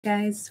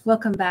Guys,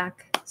 welcome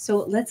back.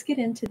 So let's get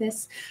into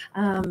this.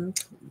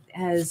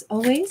 As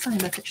always,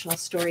 I'm a fictional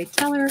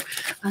storyteller.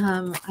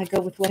 I go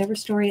with whatever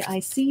story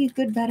I see,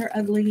 good, bad, or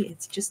ugly.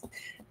 It's just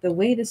the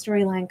way the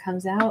storyline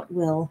comes out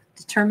will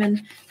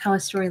determine how a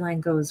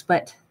storyline goes.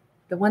 But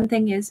the one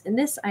thing is, in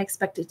this, I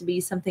expect it to be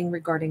something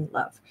regarding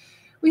love.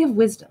 We have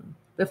wisdom.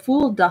 The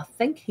fool doth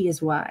think he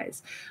is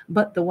wise,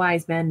 but the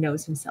wise man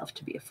knows himself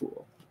to be a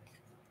fool.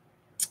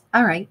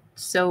 All right,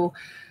 so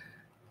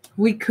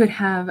we could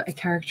have a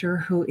character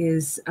who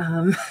is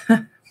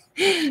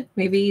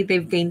maybe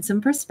they've gained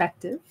some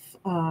perspective.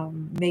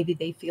 Maybe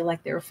they feel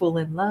like they're a fool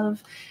in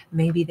love.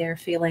 Maybe they're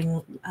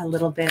feeling a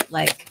little bit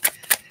like,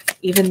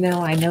 even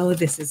though I know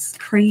this is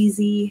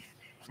crazy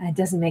and it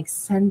doesn't make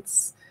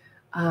sense,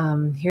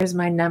 here's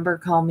my number,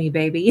 call me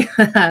baby.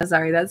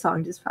 Sorry, that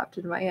song just popped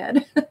into my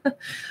head.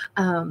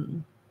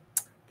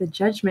 The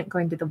judgment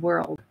going to the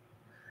world.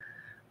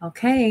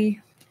 Okay.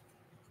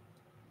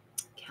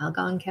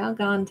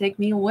 Calgon, take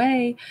me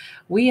away.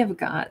 We have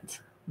got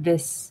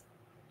this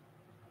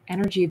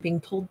energy being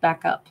pulled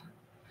back up.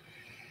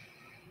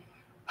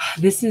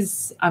 I'm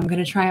going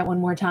to try it one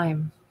more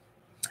time.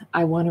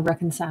 I want to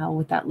reconcile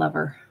with that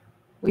lover.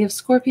 We have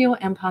Scorpio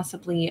and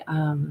possibly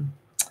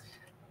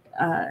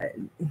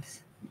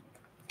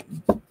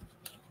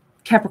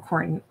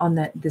Capricorn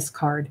on this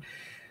card.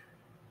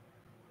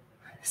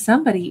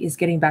 Somebody is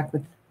getting back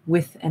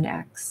with an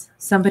ex.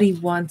 Somebody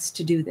wants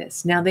to do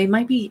this. Now they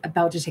might be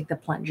about to take the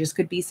plunge. This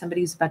could be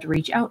somebody who's about to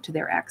reach out to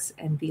their ex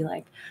and be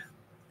like,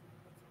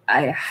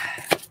 I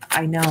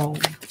know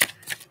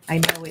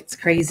it's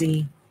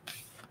crazy.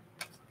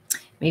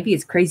 Maybe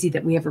it's crazy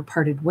that we ever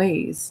parted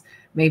ways.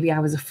 Maybe I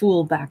was a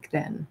fool back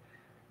then.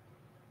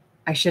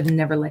 I should have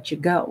never let you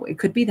go. It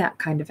could be that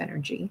kind of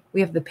energy.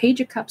 We have the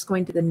Page of Cups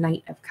going to the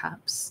Knight of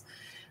Cups.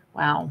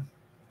 Wow.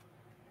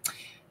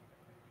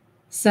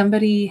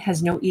 Somebody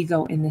has no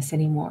ego in this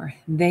anymore.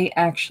 They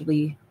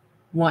actually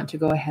want to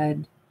go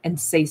ahead and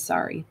say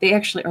sorry. They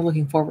actually are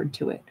looking forward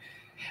to it,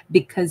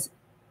 because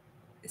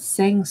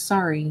saying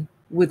sorry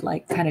would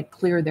like kind of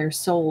clear their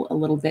soul a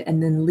little bit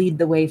and then lead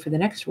the way for the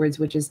next words,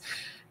 which is,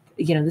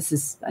 this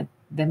is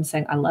them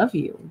saying, I love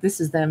you.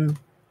 This is them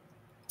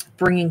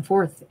bringing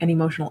forth an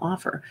emotional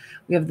offer.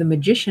 We have the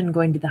Magician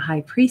going to the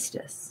High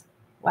Priestess.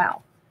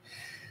 Wow.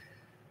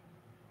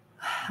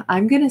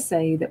 I'm going to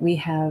say that we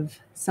have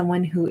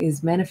someone who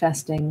is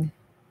manifesting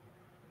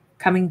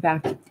coming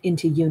back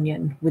into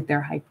union with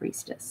their High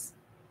Priestess.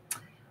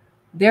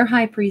 Their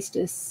High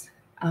Priestess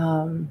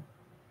could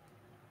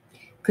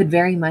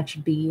very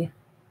much be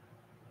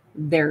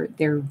their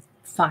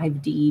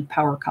 5D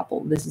power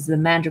couple. This is the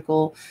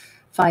magical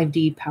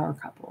 5D power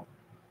couple.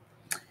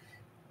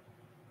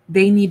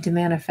 They need to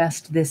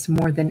manifest this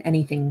more than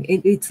anything.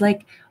 It's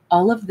like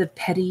all of the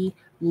petty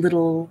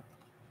little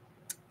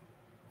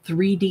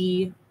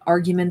 3D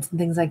arguments and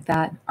things like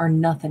that are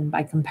nothing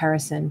by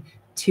comparison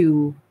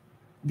to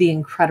the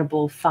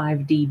incredible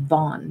 5D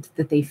bond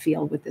that they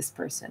feel with this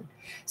person.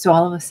 So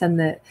all of a sudden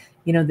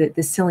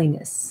the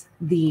silliness,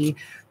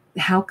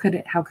 how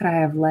could I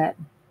have let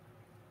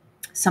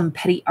some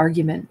petty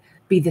argument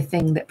be the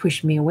thing that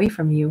pushed me away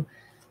from you?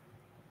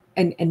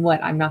 And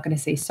what, I'm not going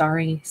to say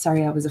sorry,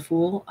 I was a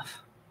fool.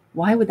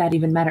 Why would that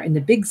even matter? In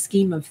the big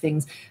scheme of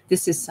things,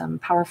 this is some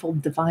powerful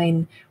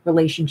divine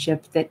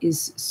relationship that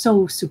is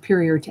so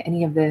superior to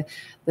any of the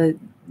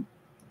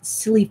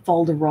silly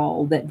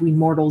falderall that we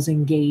mortals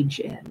engage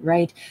in,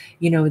 right?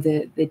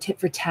 The tit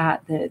for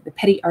tat, the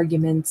petty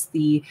arguments,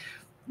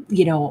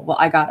 well,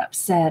 I got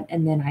upset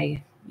and then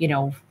I,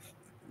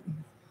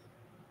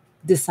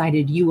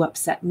 decided you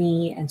upset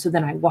me. And so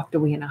then I walked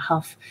away in a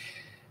huff.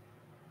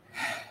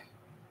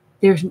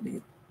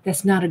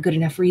 That's not a good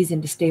enough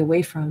reason to stay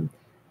away from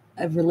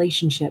a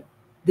relationship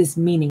this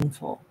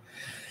meaningful.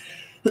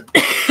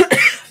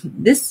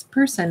 This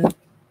person,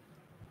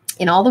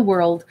 in all the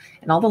world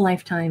and all the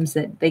lifetimes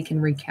that they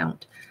can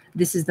recount,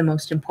 this is the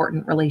most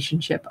important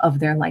relationship of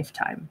their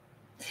lifetime.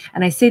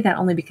 And I say that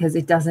only because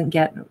it doesn't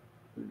get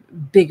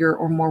bigger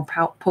or more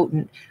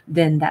potent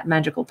than that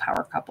magical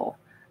power couple,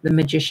 the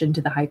Magician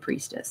to the High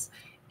Priestess.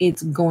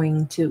 It's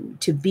going to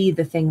be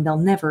the thing they'll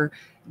never...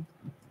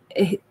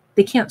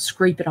 They can't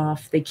scrape it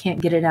off. They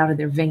can't get it out of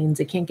their veins.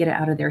 They can't get it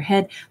out of their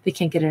head. They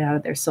can't get it out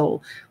of their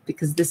soul,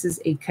 because this is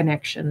a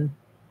connection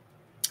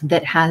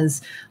that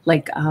has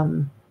like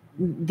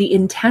the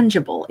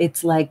intangible.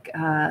 It's like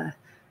the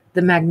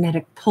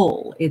magnetic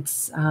pull.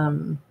 It's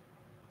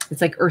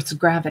like Earth's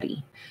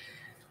gravity.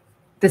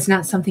 That's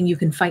not something you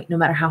can fight no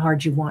matter how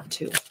hard you want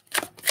to.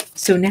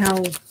 So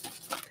now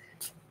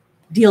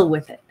deal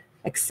with it,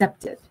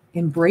 accept it,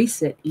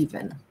 embrace it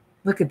even.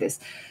 Look at this.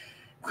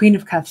 Queen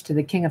of Cups to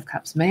the King of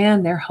Cups.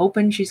 Man, they're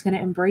hoping she's going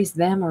to embrace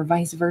them or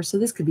vice versa.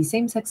 This could be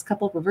same-sex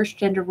couple, reverse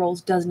gender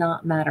roles, does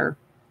not matter.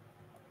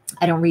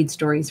 I don't read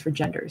stories for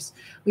genders.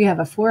 We have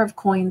a 4 of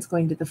Coins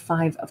going to the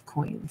 5 of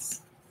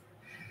Coins.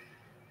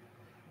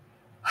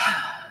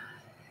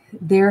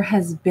 There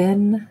has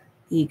been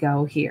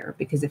ego here,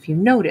 because if you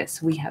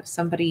notice, we have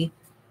somebody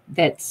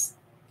that's,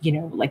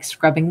 like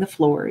scrubbing the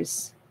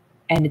floors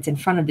and it's in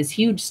front of this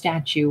huge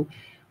statue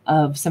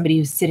of somebody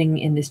who's sitting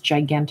in this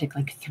gigantic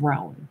like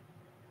throne.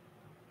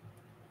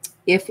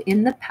 If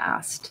in the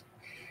past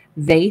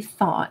they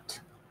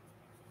thought,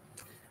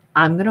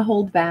 I'm going to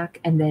hold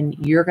back and then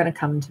you're going to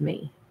come to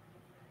me,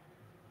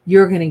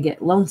 you're going to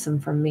get lonesome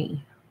from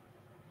me.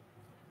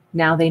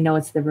 Now they know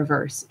it's the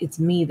reverse. It's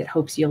me that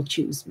hopes you'll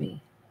choose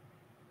me.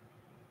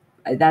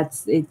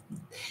 That's it.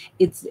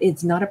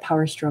 It's not a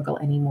power struggle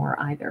anymore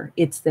either.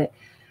 It's that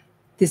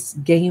this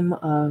game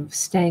of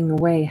staying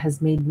away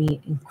has made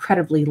me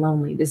incredibly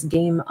lonely. This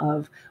game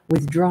of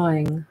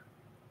withdrawing,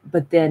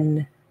 but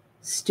then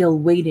still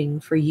waiting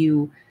for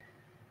you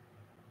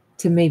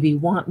to maybe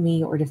want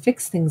me or to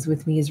fix things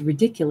with me is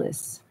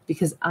ridiculous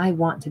because I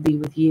want to be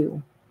with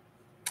you.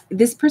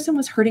 This person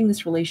was hurting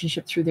this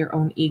relationship through their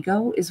own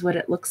ego, is what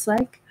it looks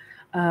like.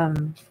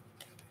 I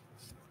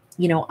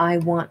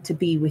want to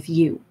be with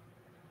you.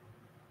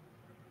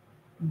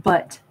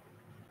 But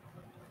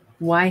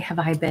why have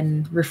I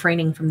been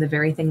refraining from the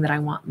very thing that I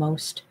want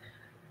most?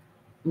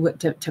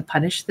 To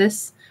punish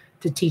this?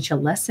 To teach a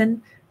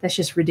lesson? That's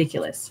just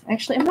ridiculous.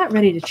 Actually, I'm not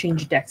ready to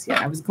change decks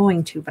yet. I was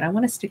going to, but I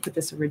want to stick with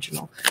this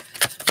original.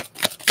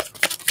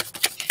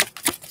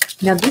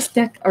 Now, this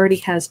deck already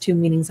has 2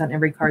 meanings on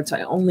every card, so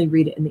I only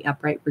read it in the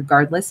upright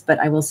regardless, but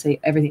I will say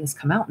everything has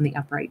come out in the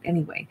upright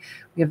anyway.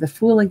 We have the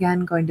Fool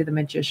again going to the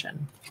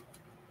Magician.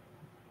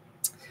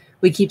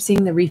 We keep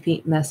seeing the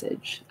repeat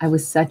message. I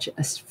was such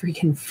a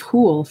freaking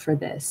fool for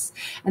this.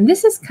 And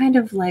this is kind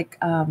of like,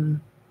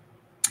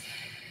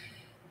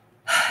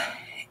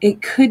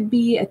 it could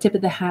be a tip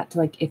of the hat to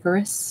like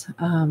Icarus.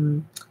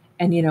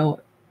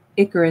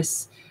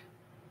 Icarus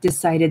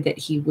decided that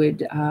he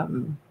would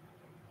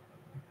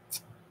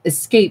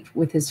escape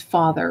with his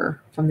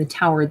father from the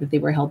tower that they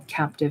were held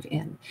captive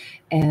in.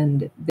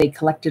 And they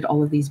collected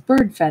all of these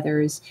bird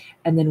feathers,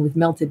 and then with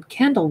melted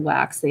candle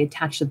wax, they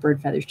attached the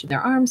bird feathers to their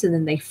arms, and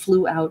then they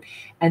flew out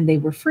and they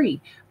were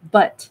free.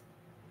 But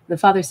the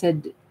father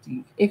said,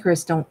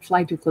 Icarus, don't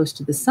fly too close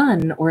to the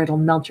sun or it'll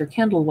melt your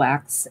candle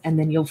wax and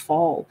then you'll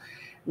fall.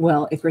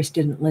 Well, Icarus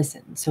didn't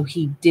listen. So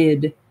he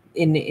did,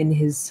 in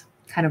his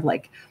kind of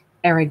like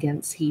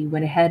arrogance, he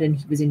went ahead and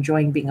he was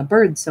enjoying being a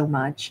bird so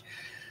much,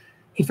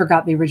 he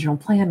forgot the original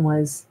plan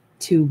was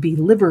to be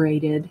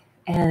liberated.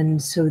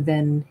 And so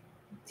then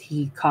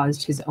he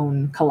caused his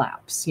own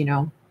collapse,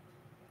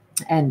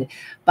 And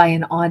by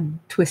an odd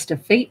twist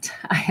of fate,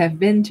 I have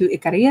been to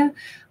Icaria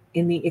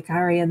in the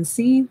Icarian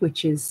Sea,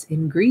 which is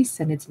in Greece,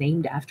 and it's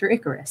named after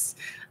Icarus.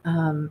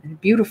 A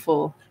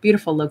beautiful,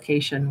 beautiful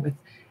location with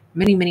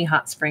many, many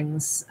hot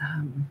springs.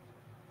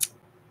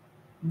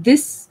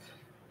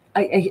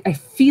 I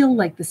feel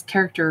like this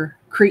character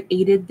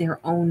created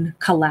their own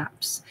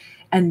collapse.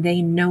 And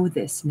they know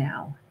this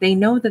now. They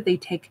know that they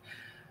take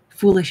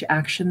foolish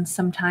actions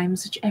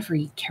sometimes, which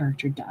every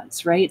character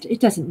does, right? It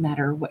doesn't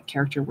matter what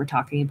character we're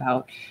talking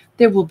about.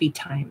 There will be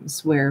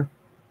times where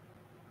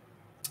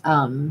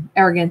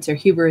arrogance or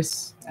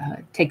hubris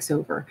takes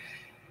over.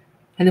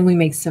 And then we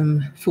make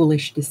some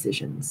foolish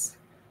decisions.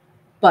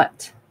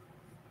 But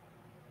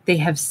they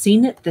have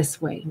seen it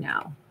this way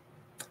now.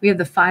 We have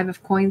the 5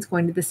 of coins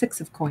going to the 6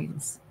 of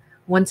coins.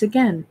 Once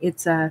again,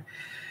 it's a...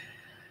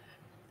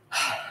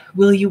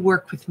 will you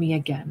work with me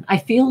again? I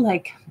feel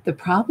like the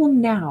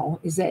problem now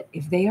is that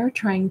if they are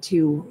trying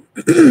to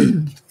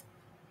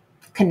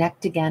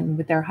connect again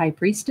with their high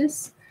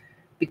priestess,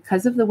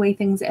 because of the way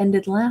things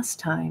ended last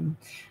time,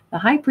 the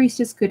high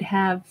priestess could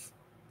have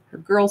her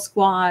girl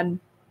squad,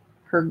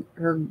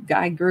 her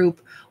guy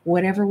group,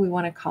 whatever we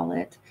want to call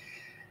it,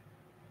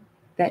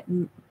 that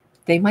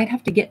they might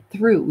have to get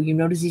through. You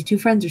notice these 2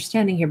 friends are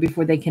standing here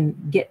before they can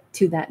get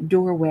to that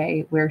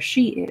doorway where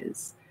she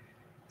is.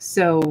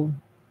 So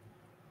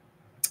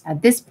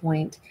at this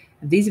point,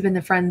 if these have been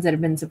the friends that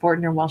have been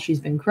supporting her while she's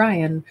been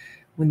crying,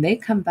 when they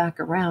come back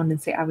around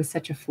and say, I was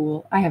such a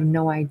fool, I have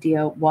no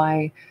idea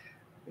why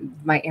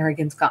my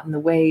arrogance got in the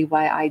way,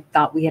 why I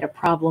thought we had a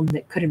problem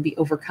that couldn't be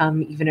overcome.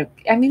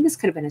 This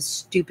could have been a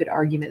stupid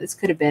argument. This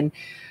could have been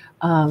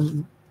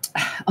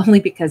only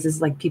because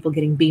it's like people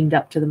getting beamed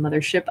up to the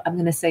mothership. I'm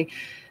going to say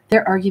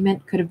their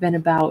argument could have been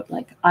about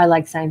like, I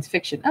like science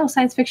fiction. Oh,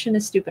 science fiction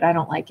is stupid. I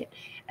don't like it.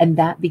 And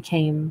that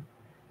became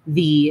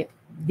the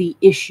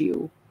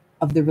issue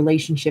of the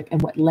relationship and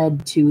what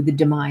led to the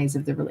demise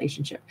of the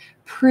relationship.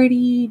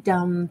 Pretty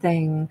dumb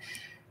thing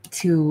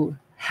to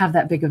have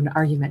that big of an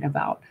argument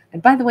about.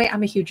 And by the way,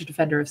 I'm a huge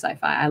defender of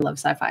sci-fi. I love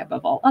sci-fi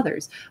above all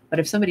others. But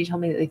if somebody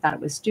told me that they thought it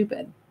was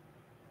stupid,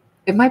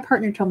 if my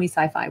partner told me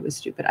sci-fi was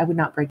stupid, I would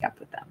not break up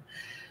with them.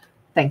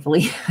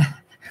 Thankfully,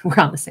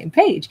 we're on the same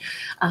page.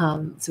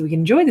 So we can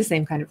enjoy the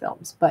same kind of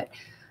films. But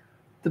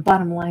the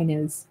bottom line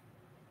is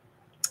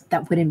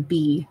that wouldn't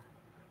be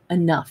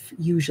enough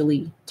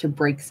usually to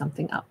break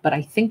something up. But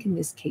I think in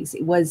this case,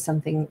 it was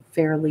something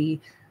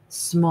fairly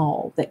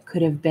small that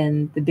could have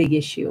been the big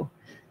issue.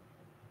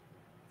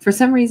 For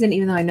some reason,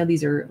 even though I know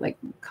these are like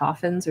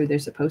coffins, or they're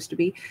supposed to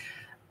be,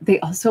 they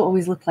also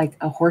always look like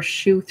a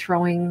horseshoe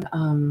throwing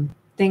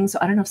thing. So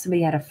I don't know if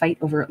somebody had a fight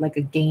over like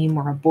a game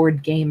or a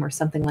board game or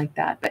something like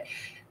that. But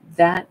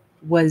that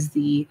was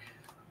the,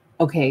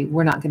 okay,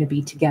 we're not going to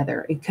be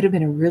together. It could have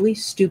been a really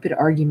stupid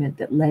argument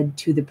that led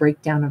to the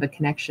breakdown of a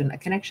connection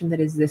that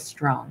is this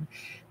strong.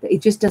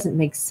 It just doesn't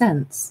make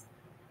sense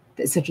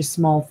that such a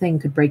small thing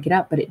could break it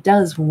up, but it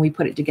does when we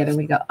put it together.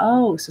 We go,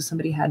 oh, so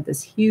somebody had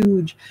this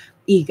huge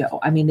ego.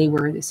 I mean, they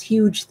were this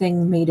huge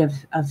thing made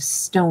of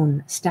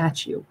stone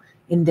statue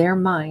in their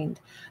mind.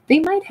 They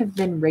might have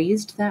been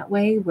raised that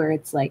way, where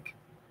it's like,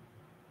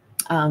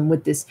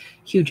 with this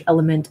huge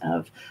element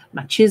of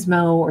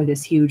machismo, or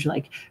this huge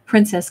like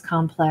princess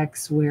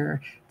complex,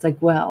 where it's like,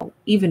 well,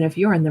 even if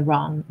you're in the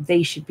wrong,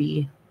 they should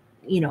be,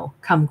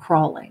 come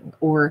crawling.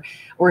 Or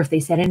if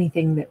they said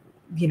anything that,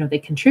 they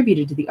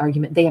contributed to the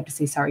argument, they have to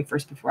say sorry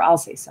first before I'll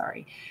say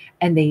sorry.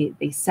 And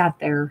they sat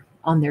there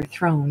on their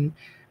throne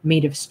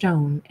made of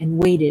stone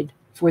and waited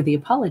for the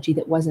apology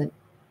that wasn't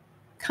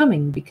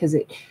coming, because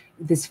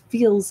this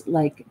feels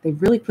like they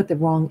really put the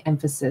wrong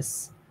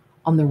emphasis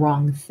on the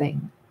wrong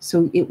thing.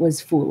 So it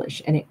was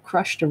foolish, and it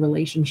crushed a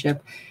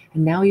relationship.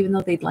 And now, even though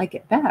they'd like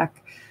it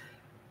back,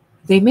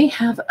 they may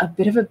have a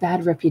bit of a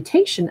bad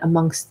reputation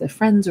amongst the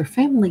friends or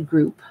family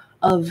group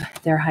of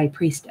their high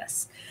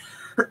priestess.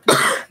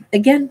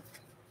 Again,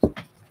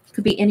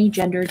 could be any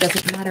gender,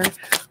 doesn't matter.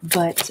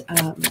 But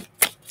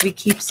we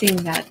keep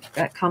seeing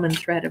that common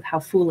thread of how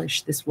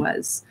foolish this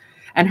was,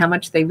 and how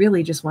much they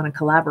really just want to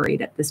collaborate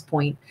at this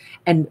point.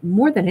 And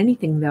more than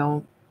anything,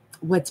 though,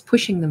 what's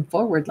pushing them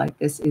forward like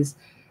this is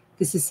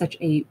such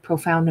a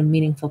profound and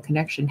meaningful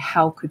connection.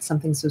 How could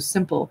something so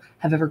simple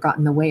have ever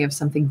gotten in the way of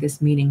something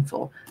this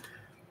meaningful?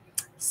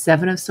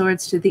 7 of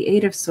Swords to the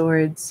 8 of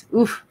Swords.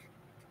 Oof.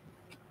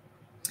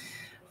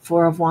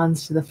 4 of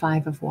Wands to the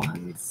 5 of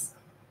Wands.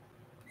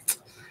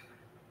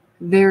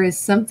 There is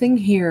something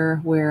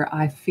here where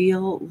I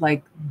feel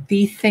like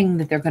the thing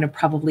that they're going to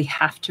probably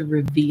have to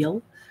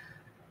reveal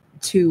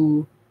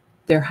to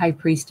their high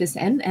priestess,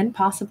 and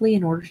possibly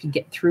in order to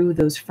get through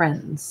those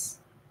friends,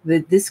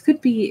 that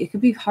it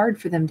could be hard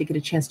for them to get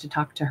a chance to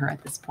talk to her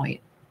at this point.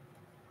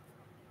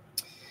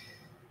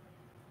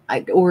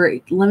 Or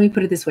let me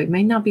put it this way, it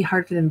may not be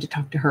hard for them to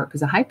talk to her,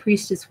 because a high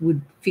priestess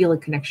would feel a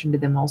connection to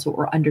them also,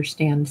 or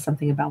understand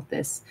something about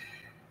this.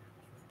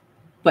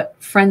 But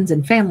friends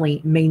and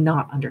family may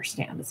not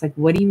understand. It's like,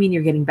 what do you mean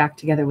you're getting back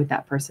together with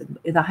that person?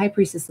 The high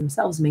priestess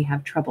themselves may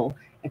have trouble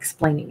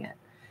explaining it.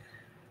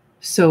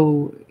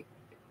 So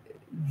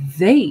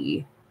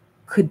they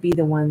could be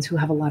the ones who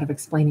have a lot of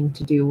explaining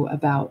to do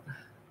about,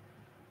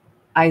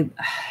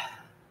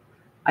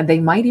 they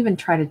might even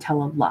try to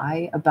tell a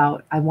lie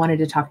about, I wanted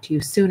to talk to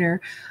you sooner.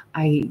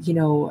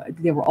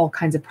 There were all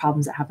kinds of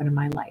problems that happened in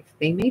my life.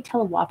 They may tell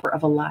a whopper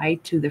of a lie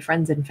to the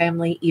friends and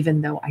family,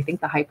 even though I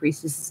think the high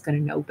priestess is going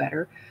to know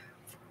better.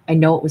 I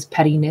know it was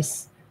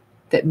pettiness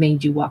that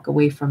made you walk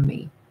away from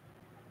me,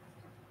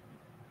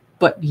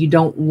 but you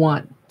don't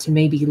want to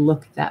maybe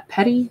look that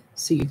petty.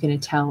 So you're going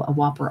to tell a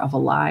whopper of a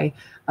lie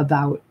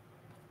about,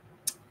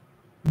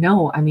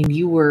 no, I mean,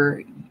 you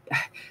were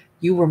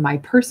my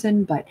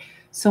person, but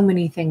so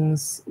many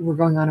things were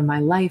going on in my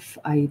life.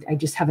 I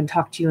just haven't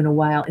talked to you in a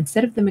while.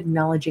 Instead of them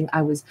acknowledging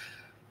I was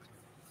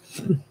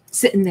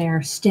sitting there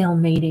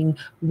stalemating,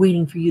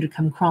 waiting for you to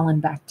come crawling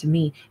back to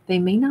me, they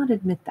may not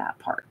admit that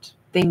part.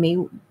 They may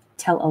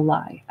tell a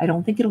lie. I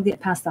don't think it'll get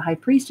past the high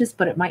priestess,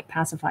 but it might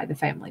pacify the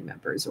family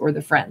members or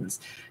the friends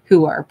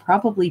who are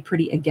probably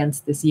pretty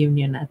against this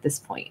union at this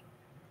point.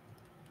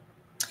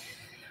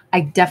 I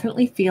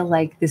definitely feel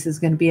like this is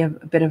going to be a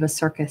bit of a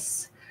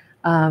circus,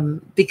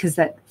 because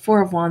that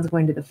 4 of Wands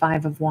going to the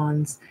 5 of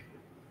Wands,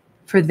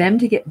 for them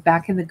to get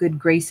back in the good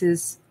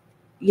graces,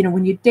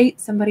 when you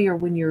date somebody, or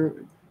when you're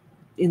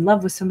in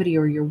love with somebody,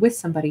 or you're with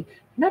somebody,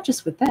 you're not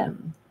just with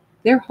them.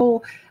 Their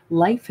whole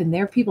life and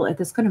their people,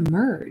 that's going to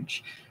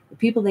merge. The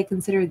people they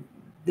consider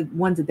the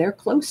ones that they're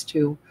close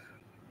to,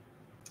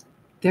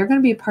 they're going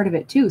to be a part of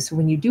it too. So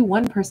when you do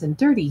one person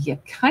dirty, you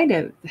kind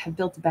of have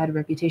built a bad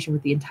reputation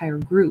with the entire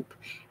group.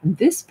 And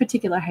this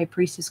particular high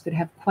priestess could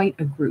have quite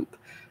a group.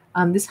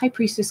 This high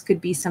priestess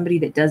could be somebody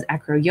that does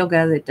acro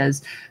yoga, that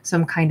does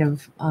some kind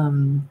of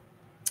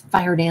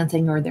fire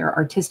dancing, or they're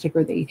artistic,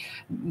 or they,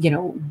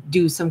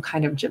 do some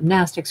kind of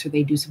gymnastics, or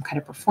they do some kind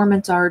of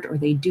performance art, or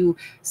they do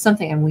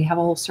something. And we have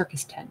a whole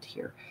circus tent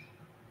here.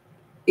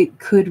 It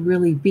could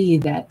really be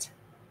that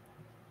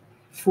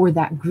for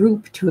that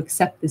group to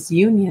accept this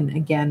union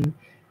again,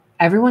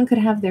 everyone could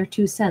have their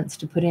 2 cents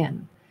to put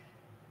in.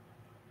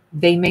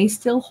 They may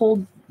still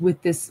hold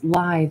with this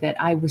lie that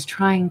I was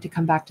trying to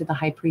come back to the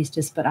high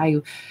priestess, but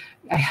I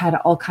had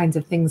all kinds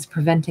of things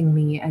preventing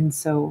me. And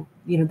so,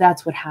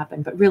 that's what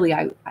happened. But really,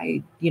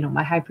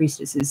 my high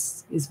priestess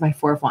is my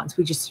 4 of Wands.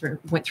 We just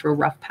went through a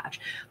rough patch.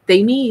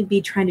 They may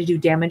be trying to do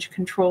damage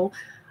control.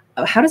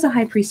 How does a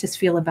high priestess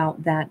feel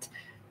about that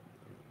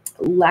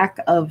lack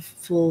of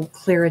full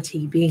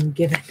clarity being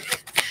given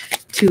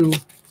to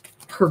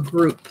her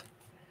group?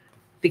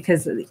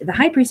 Because the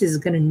high priestess is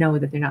going to know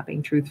that they're not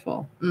being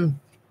truthful.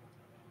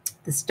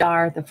 The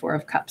Star, the 4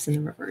 of Cups in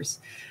the reverse.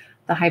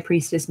 The high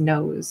priestess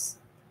knows.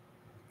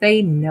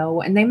 They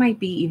know, and they might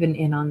be even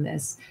in on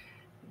this,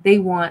 They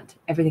want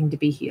everything to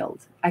be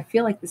healed. I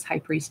feel like this high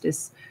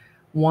priestess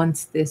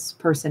wants this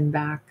person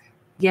back.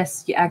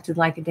 Yes, you acted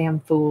like a damn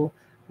fool.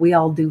 We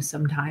all do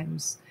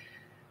sometimes.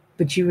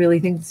 But you really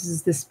think this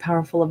is this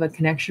powerful of a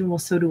connection? Well,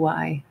 so do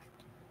I.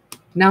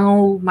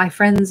 No, my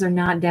friends are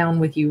not down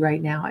with you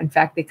right now. In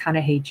fact, they kind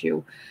of hate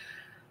you.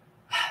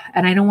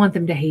 And I don't want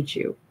them to hate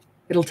you.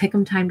 It'll take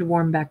them time to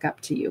warm back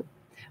up to you.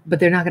 But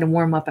they're not going to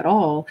warm up at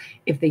all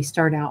if they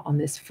start out on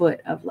this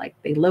foot of like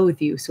they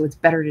loathe you. So it's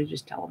better to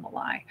just tell them a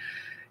lie.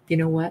 You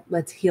know what?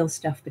 Let's heal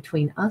stuff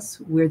between us.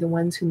 We're the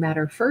ones who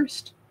matter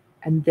first.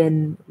 And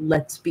then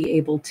let's be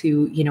able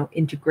to,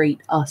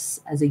 integrate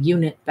us as a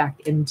unit back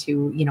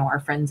into, our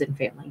friends and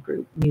family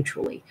group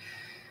mutually.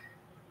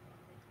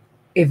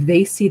 If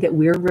they see that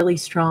we're really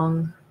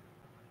strong,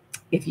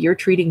 if you're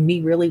treating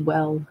me really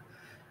well,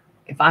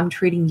 if I'm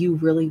treating you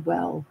really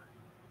well,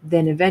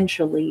 then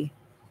eventually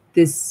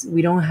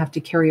we don't have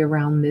to carry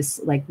around this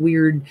like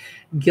weird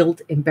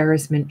guilt,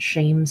 embarrassment,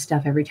 shame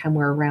stuff every time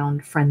we're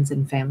around friends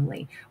and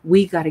family.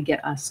 We got to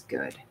get us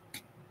good.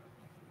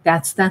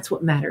 That's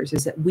what matters,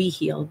 is that we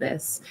heal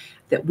this,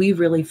 that we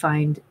really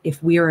find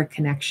if we are a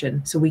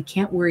connection. So we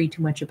can't worry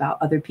too much about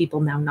other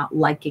people now not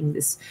liking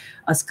this,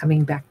 us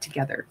coming back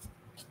together.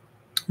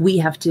 We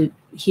have to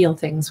heal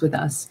things with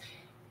us.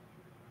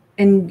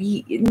 And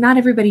not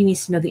everybody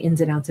needs to know the ins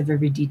and outs of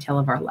every detail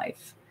of our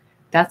life.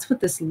 That's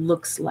what this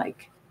looks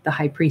like, the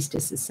high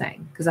priestess is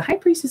saying. Because the high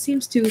priestess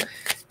seems to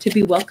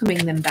be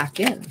welcoming them back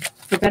in,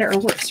 for better or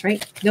worse,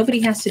 right?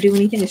 Nobody has to do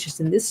anything. It's just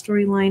in this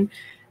storyline,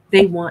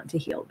 they want to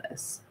heal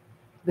this.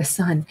 The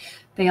sun,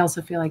 they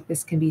also feel like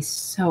this can be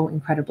so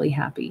incredibly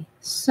happy.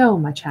 So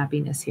much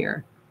happiness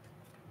here.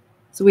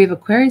 So we have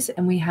Aquarius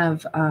and we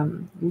have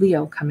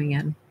Leo coming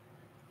in.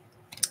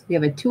 We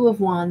have a Two of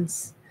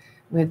Wands.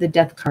 We have the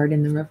Death card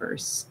in the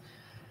reverse.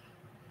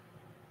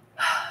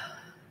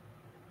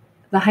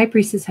 The high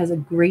priestess has a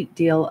great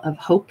deal of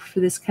hope for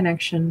this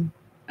connection,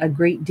 a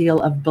great deal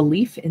of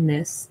belief in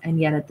this, and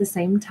yet at the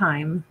same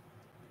time,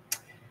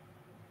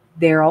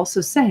 they're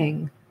also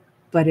saying,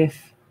 but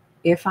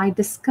if I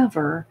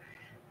discover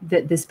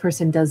that this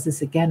person does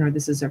this again, or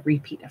this is a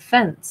repeat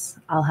offense,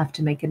 I'll have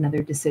to make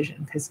another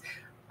decision, because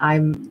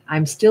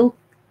I'm still,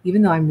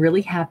 even though I'm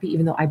really happy,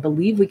 even though I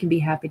believe we can be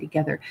happy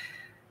together,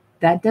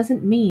 that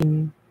doesn't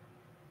mean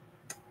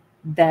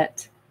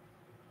that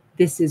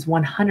this is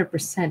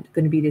 100%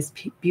 going to be this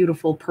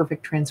beautiful,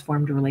 perfect,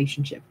 transformed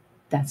relationship.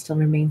 That still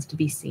remains to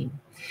be seen.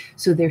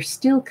 So they're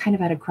still kind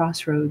of at a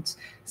crossroads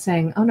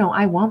saying, oh no,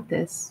 I want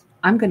this.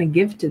 I'm going to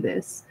give to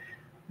this.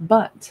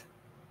 But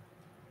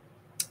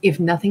if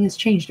nothing has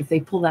changed, if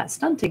they pull that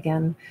stunt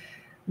again,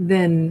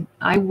 then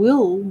I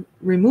will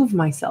remove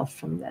myself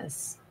from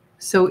this.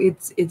 So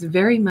it's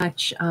very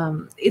much,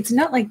 it's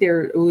not like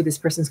they're, oh, this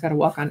person's got to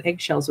walk on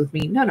eggshells with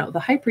me. No, the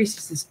high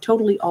priestess is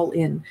totally all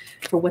in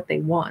for what they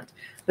want.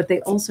 But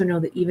they also know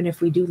that even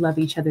if we do love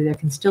each other, there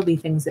can still be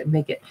things that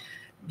make it,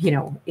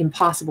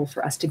 impossible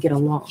for us to get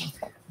along.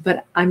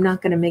 But I'm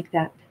not going to make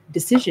that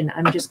decision.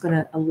 I'm just going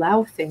to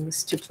allow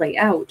things to play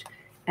out,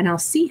 and I'll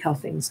see how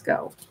things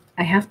go.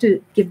 I have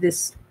to give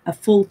this a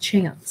full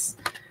chance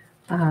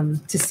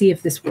to see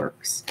if this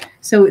works.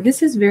 So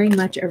this is very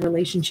much a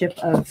relationship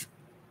of,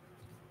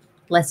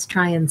 let's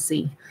try and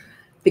see,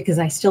 because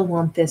I still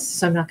want this.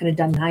 So I'm not going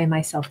to deny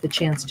myself the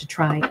chance to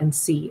try and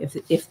see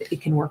if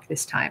it can work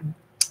this time.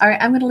 All right,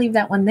 I'm going to leave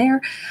that one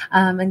there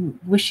and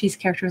wish these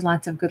characters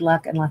lots of good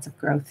luck and lots of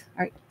growth.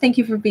 All right, thank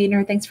you for being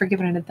here. Thanks for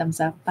giving it a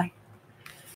thumbs up. Bye.